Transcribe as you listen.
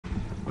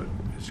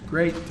It's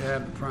great to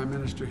have the Prime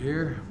Minister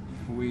here.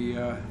 We've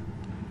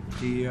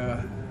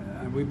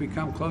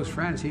become close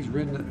friends. He's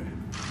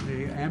ridden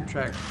the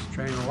Amtrak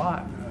train a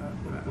lot,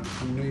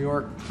 from New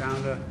York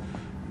down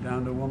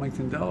to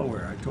Wilmington,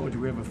 Delaware. I told you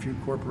we have a few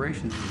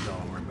corporations in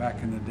Delaware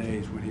back in the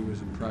days when he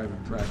was in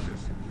private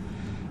practice.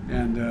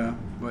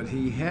 But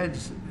he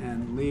heads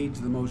and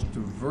leads the most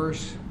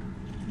diverse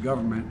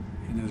government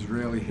in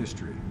Israeli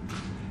history.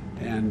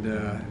 And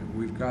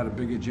we've got a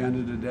big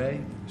agenda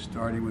today,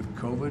 starting with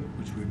COVID,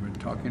 which we've been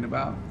talking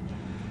about,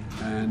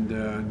 and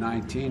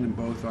 19 in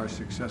both our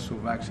successful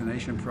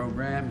vaccination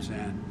programs.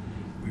 And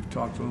we've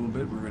talked a little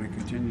bit. We're going to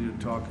continue to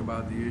talk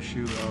about the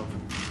issue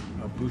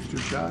of booster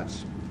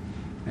shots.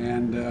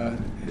 And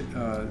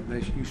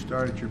you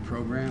started your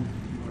program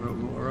a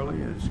little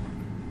early. It's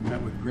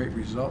met with great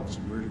results.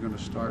 We're going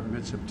to start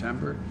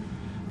mid-September,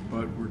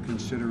 but we're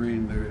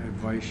considering the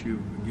advice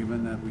you've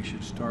given that we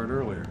should start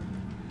earlier.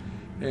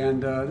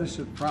 And this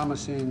is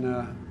promising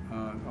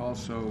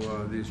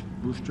also this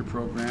booster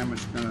program.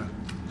 It's going to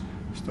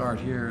start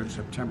here on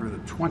September the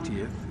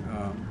 20th,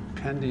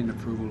 pending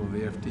approval of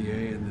the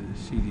FDA and the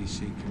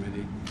CDC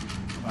committee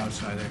of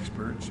outside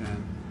experts.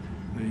 And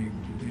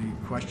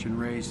the question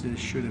raised is,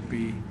 should it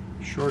be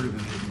shorter than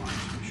 8 months?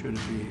 Should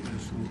it be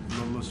as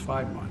little as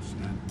 5 months?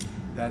 And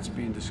that's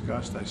being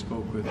discussed. I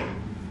spoke with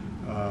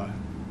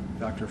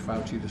Dr.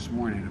 Fauci this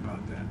morning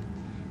about that.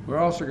 We're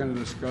also going to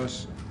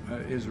discuss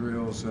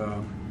Israel's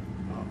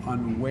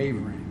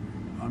unwavering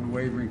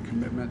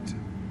commitment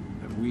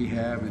that we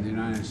have in the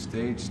United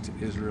States to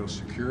Israel's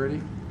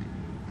security.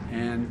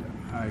 And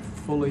I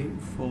fully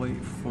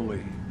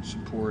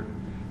support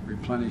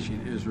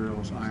replenishing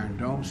Israel's Iron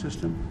Dome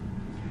system.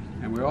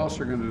 And we're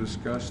also going to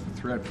discuss the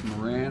threat from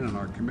Iran and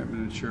our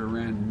commitment to ensure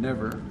Iran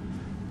never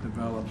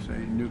develops a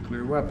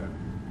nuclear weapon.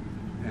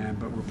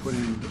 But we're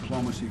putting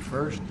diplomacy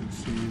first and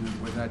seeing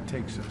where that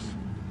takes us.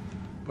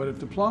 But if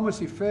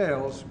diplomacy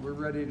fails, we're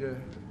ready to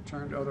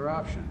turn to other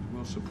options.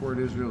 We'll support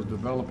Israel's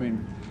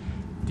developing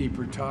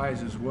deeper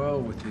ties as well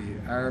with the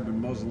Arab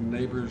and Muslim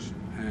neighbors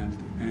and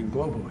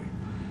globally.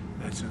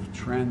 That's a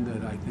trend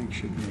that I think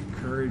should be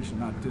encouraged,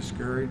 not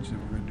discouraged,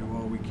 and we're going to do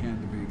all we can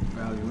to be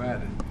value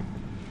added.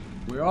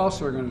 We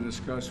also are going to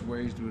discuss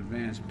ways to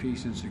advance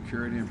peace and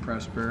security and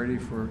prosperity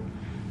for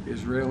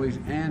Israelis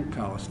and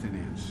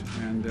Palestinians.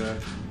 And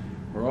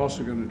we're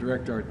also going to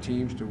direct our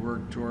teams to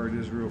work toward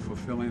Israel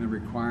fulfilling the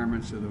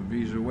requirements of the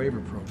visa waiver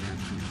program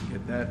so we can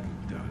get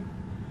that done.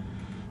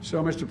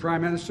 So, Mr.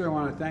 Prime Minister, I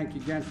want to thank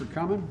you again for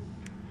coming.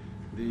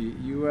 The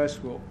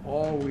U.S. will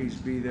always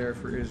be there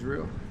for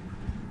Israel.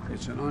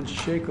 It's an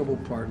unshakable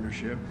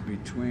partnership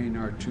between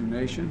our two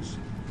nations.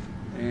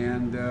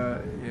 And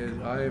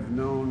I have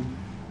known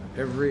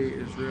every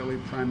Israeli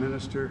Prime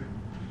Minister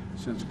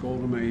since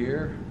Golda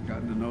Meir,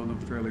 gotten to know them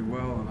fairly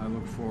well, and I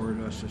look forward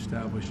to us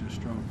establishing a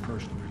strong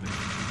personal relationship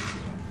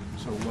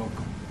as well. So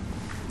welcome.